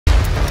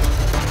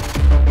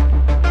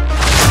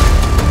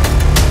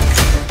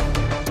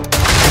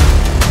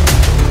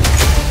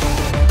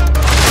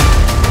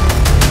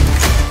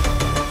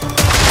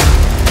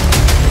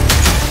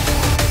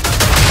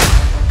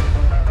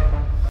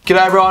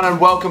G'day everyone and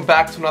welcome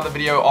back to another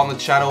video on the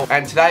channel,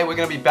 and today we're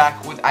going to be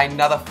back with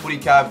another footy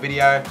card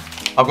video.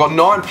 I've got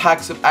 9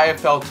 packs of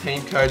AFL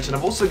TEAMCOACH and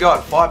I've also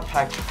got 5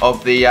 packs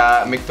of the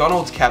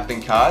McDonald's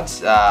captain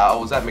cards. I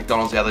was at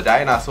McDonald's the other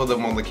day and I saw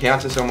them on the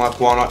counter, so I'm like,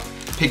 why not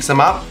pick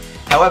some up?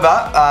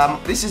 However,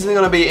 this isn't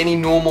going to be any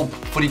normal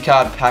footy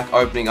card pack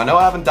opening. I know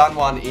I haven't done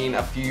one in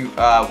a few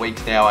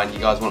weeks now and you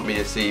guys want me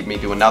to see me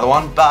do another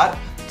one, but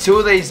 2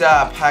 of these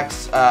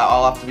packs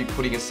I'll have to be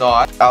putting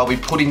aside. I'll be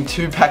putting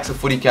 2 packs of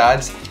footy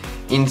cards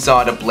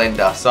inside a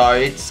blender, so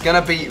it's going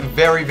to be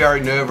very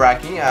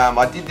nerve-wracking.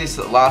 I did this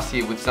last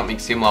year with something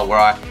similar where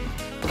I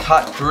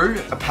cut through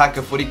a pack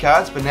of footy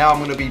cards, but now I'm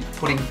going to be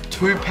putting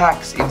 2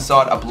 packs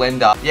inside a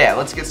blender. Yeah,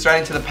 let's get straight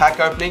into the pack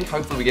opening.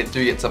 Hopefully we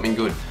do get something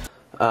good.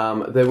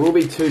 There will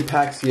be 2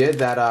 packs here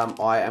that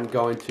I am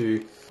going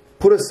to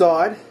put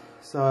aside,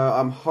 so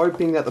I'm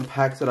hoping that the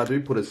packs that I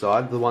do put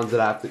aside, the ones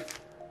that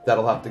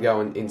that'll have to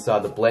go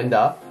inside the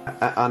blender,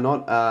 are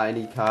not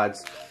any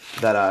cards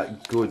that are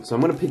good. So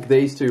I'm going to pick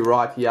these 2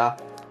 right here,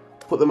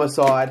 put them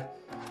aside,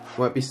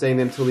 won't be seeing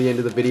them till the end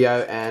of the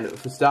video, and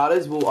for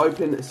starters we'll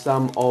open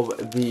some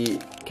of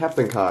the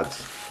captain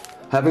cards.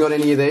 Haven't got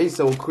any of these,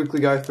 so we'll quickly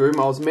go through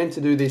them. I was meant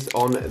to do this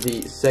on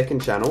the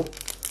second channel,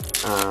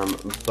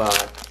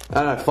 but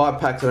I don't know, 5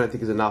 packs I don't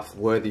think is enough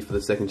worthy for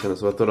the second channel,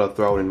 so I thought I'd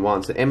throw it in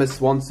one. So Emma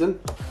Swanson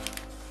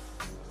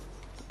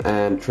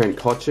and Trent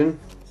Cotchin,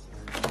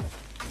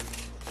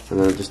 and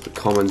then just the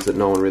commons that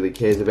no one really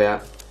cares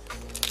about.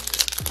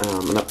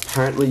 And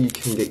apparently you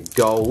can get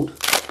gold.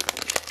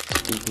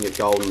 You can get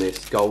gold in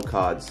this, gold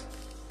cards.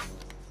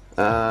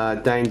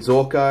 Dane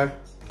Zorko.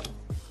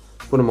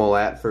 Put them all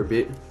out for a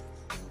bit.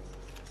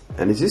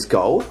 And is this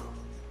gold?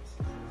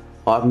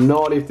 I have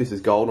no idea if this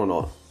is gold or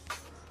not.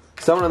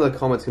 Someone in the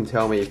comments can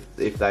tell me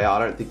if they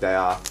are. I don't think they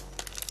are.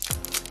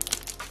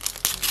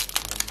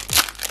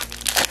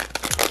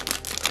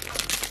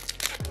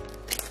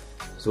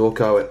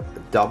 Zorko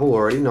at double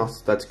already,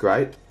 nice, that's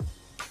great.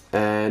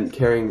 And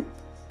carrying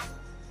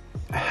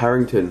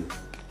Harrington.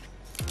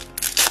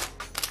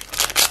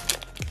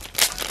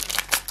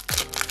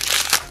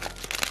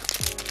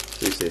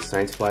 Who's this?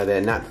 Saints player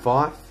there. Nat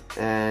Fife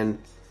and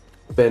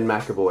Ben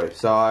McAvoy.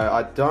 So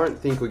I don't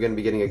think we're going to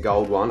be getting a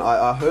gold one.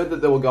 I heard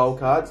that there were gold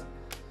cards.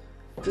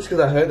 Just because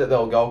I heard that there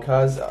were gold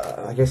cards,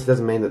 I guess it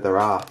doesn't mean that there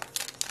are.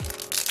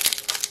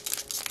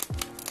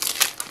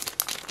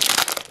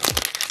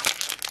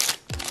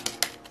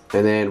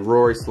 And then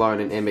Rory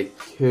Sloane and Emma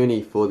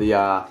Kearney for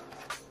the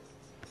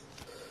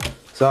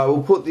so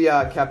we'll put the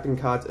captain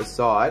cards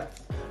aside,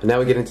 and now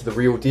we get into the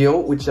real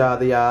deal, which are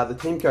the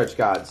TEAMCOACH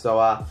cards.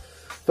 So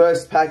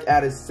first pack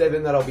out is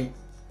 7 that I'll be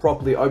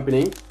properly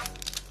opening.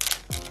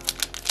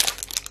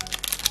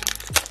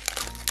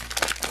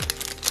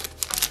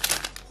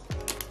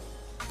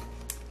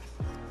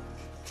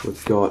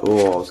 We've got,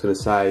 oh, I was going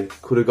to say,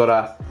 could have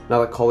got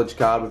another college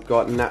card. We've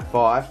got Nat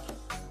Fife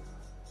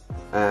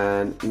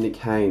and Nick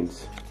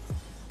Haynes.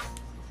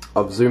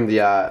 I've zoomed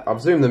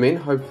them in.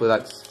 Hopefully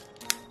that's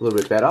a little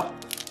bit better.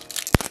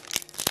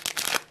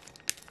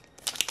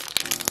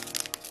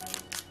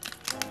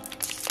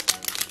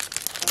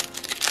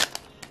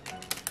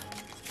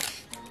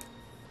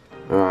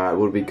 Alright,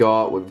 what have we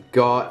got? We've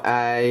got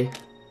a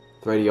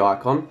 3D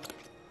icon,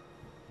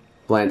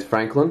 Lance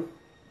Franklin,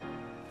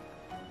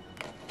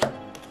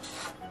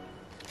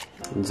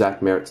 and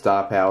Zach Merritt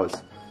Star Powers.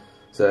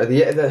 So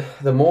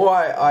the more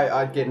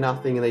I get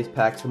nothing in these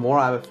packs, the more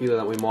I have a feeling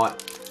that we might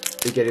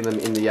be getting them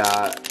in the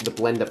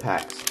blender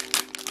packs.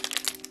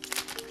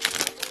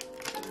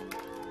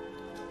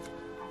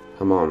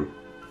 Come on.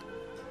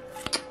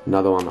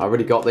 Another one. I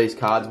already got these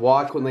cards.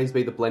 Why couldn't these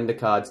be the blender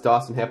cards?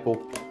 Dyson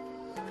Heppel,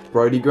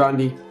 Brodie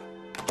Grundy.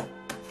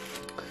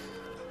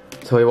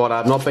 Tell you what,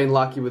 I've not been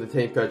lucky with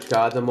the TEAMCOACH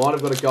cards. I might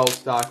have got a gold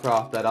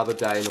StarCraft that other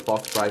day in a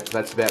box break, but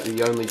that's about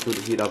the only good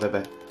hit I've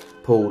ever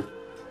pulled.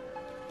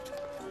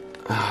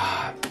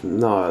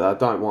 No, I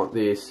don't want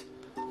this.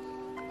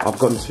 I've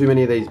gotten too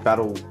many of these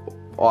battle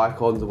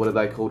icons, or what are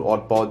they called,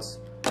 odd bods.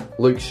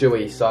 Luke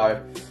Shuey. So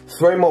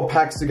 3 more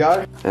packs to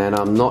go, and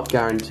I'm not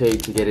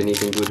guaranteed to get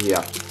anything good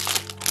here.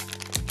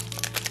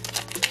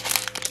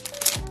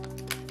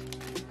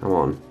 Come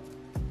on.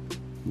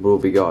 What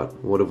have we got?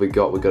 What have we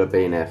got? We've got a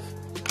BNF.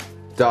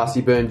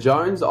 Darcy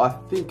Byrne-Jones. I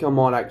think I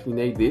might actually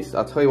need this.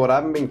 I'll tell you what, I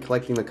haven't been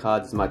collecting the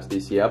cards as much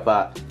this year,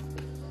 but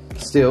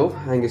still,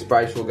 Angus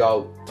Brayshaw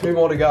gold. 2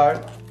 more to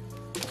go.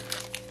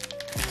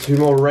 2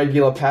 more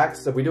regular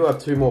packs. So we do have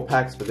 2 more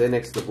packs, but they're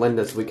next to the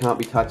blender, so we can't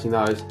be touching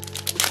those.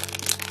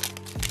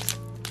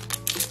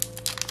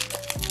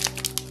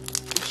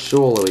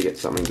 Surely we get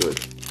something good.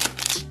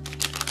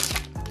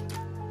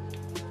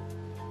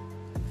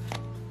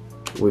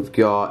 We've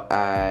got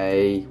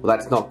a, well,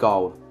 that's not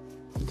gold.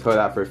 I'll tell you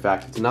that for a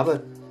fact. It's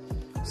another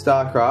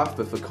StarCraft,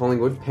 but for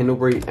Collingwood,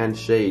 Pendlebury and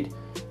Sheed.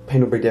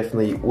 Pendlebury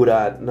definitely would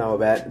know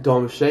about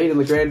Diamond Sheed in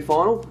the grand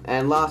final.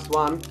 And last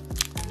one.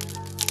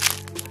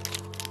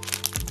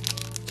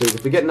 Jeez,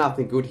 if we get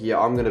nothing good here,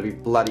 I'm going to be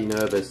bloody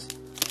nervous.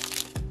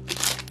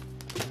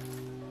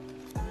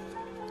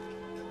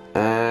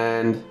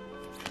 And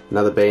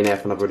Another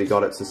BNF, and I've already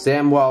got it. So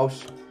Sam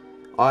Walsh,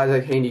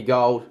 Isaac Heaney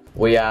Gold.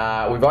 We've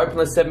opened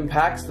the 7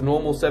 packs, the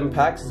normal 7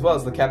 packs, as well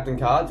as the captain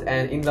cards,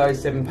 and in those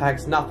 7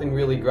 packs, nothing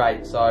really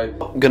great. So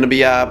I'm gonna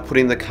be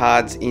putting the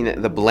cards in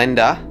the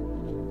blender.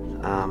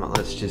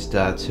 Let's just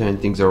turn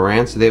things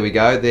around. So there we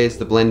go. There's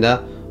the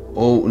blender,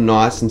 all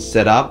nice and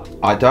set up.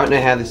 I don't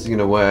know how this is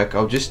gonna work.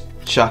 I'll just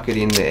chuck it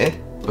in there.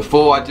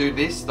 Before I do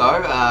this though,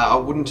 I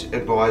wouldn't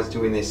advise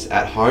doing this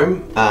at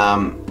home.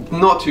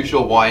 Not too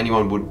sure why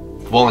anyone would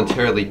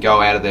voluntarily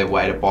go out of their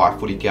way to buy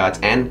footy cards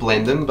and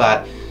blend them,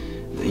 but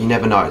you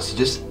never know. So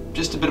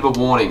just a bit of a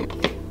warning.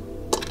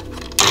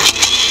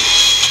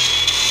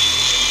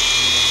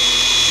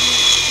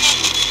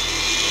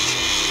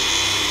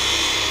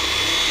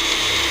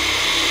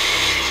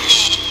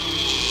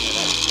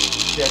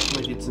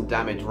 Definitely did some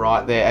damage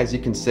right there, as you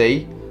can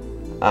see.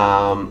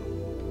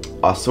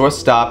 I saw a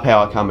star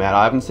power come out.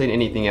 I haven't seen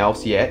anything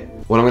else yet.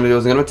 What I'm going to do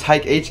is I'm going to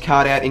take each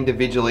card out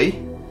individually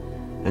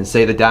and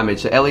see the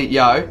damage. So Elliot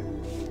Yeo,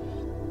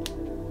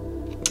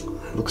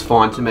 looks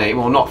fine to me.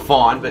 Well, not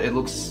fine, but it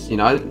looks, you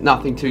know,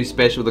 nothing too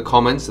special. The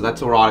commons, so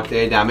that's all right if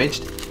they're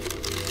damaged.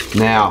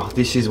 Now,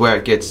 this is where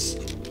it gets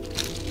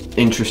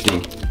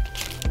interesting.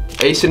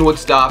 Eastonwood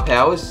star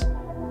powers,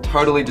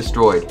 totally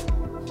destroyed.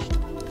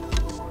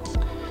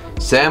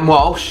 Sam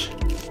Walsh,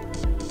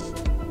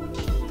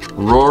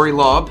 Rory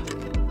Lobb,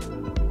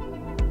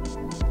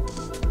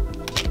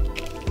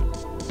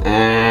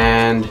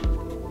 and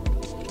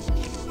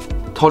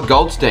Todd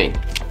Goldstein.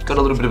 Got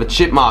a little bit of a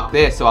chip mark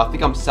there, so I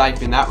think I'm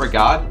safe in that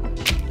regard.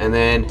 And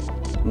then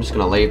I'm just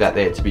gonna leave that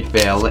there, to be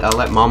fair. I'll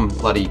let Mum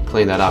bloody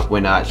clean that up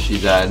when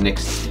she's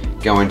next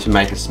going to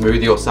make a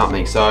smoothie or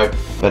something. So,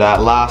 but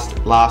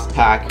last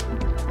pack,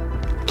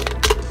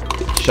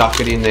 chuck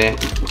it in there.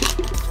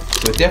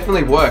 So it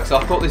definitely works.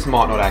 I thought this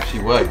might not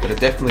actually work, but it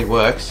definitely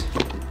works.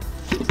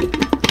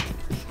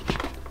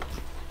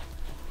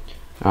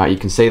 Alright, you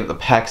can see that the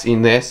pack's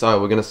in there,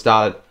 so we're gonna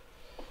start at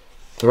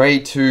 3,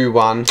 2,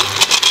 1.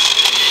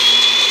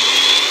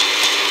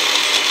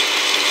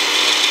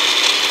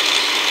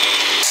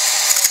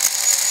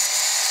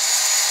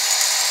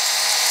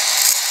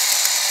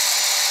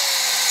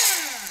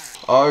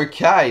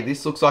 Okay,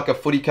 this looks like a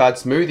footy card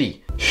smoothie.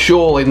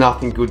 Surely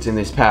nothing good's in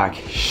this pack.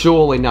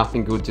 Surely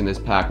nothing good's in this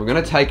pack. We're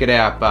gonna take it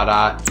out,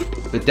 but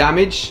the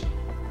damage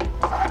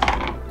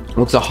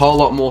looks a whole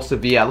lot more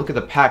severe. Look at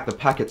the pack. The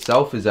pack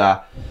itself is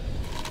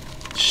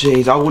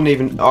jeez, I wouldn't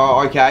even,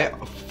 oh, okay.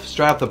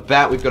 Straight off the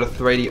bat, we've got a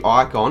 3D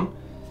icon.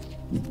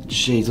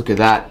 Jeez, look at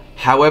that.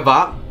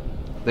 However,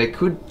 there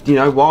could, you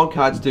know, wild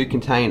cards do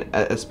contain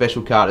a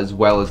special card as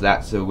well as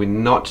that, so we're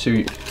not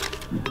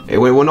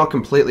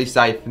completely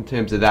safe in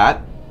terms of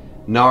that.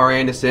 Noah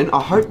Anderson. I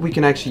hope we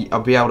can actually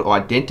be able to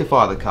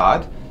identify the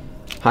card.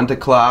 Hunter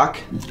Clark.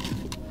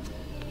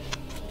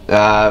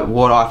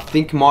 What I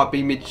think might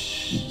be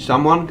Mitch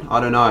someone. I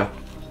don't know.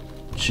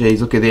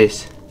 Jeez, look at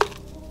this.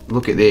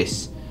 Look at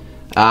this.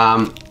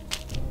 Powder.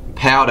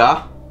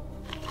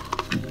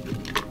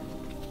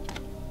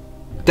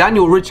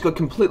 Daniel Rich got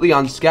completely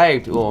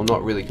unscathed. Well,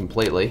 not really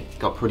completely.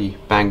 Got pretty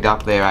banged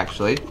up there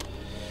actually.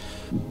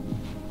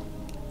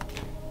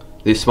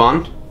 This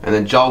one, and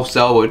then Joel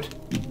Selwood.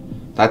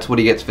 That's what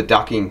he gets for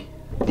ducking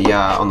the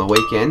on the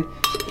weekend.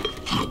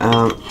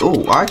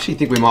 Oh, I actually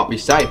think we might be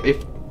safe.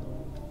 If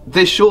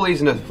there surely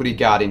isn't a footy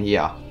card in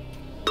here.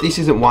 This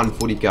isn't one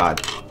footy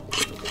card.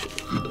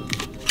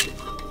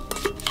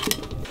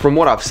 From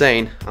what I've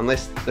seen,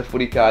 unless the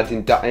footy card's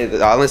in,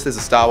 unless there's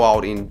a Star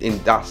Wild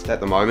in dust at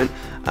the moment,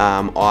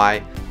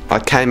 I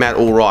came out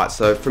all right.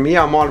 So from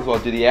here, I might as well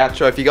do the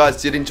outro. If you guys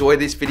did enjoy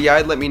this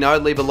video, let me know.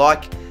 Leave a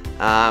like.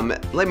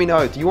 Let me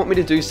know, do you want me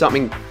to do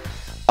something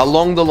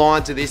along the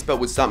lines of this but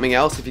with something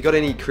else? If you got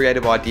any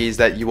creative ideas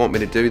that you want me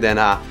to do, then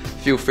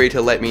feel free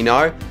to let me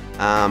know.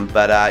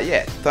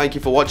 Yeah, thank you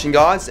for watching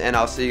guys, and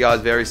I'll see you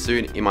guys very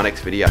soon in my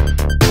next video.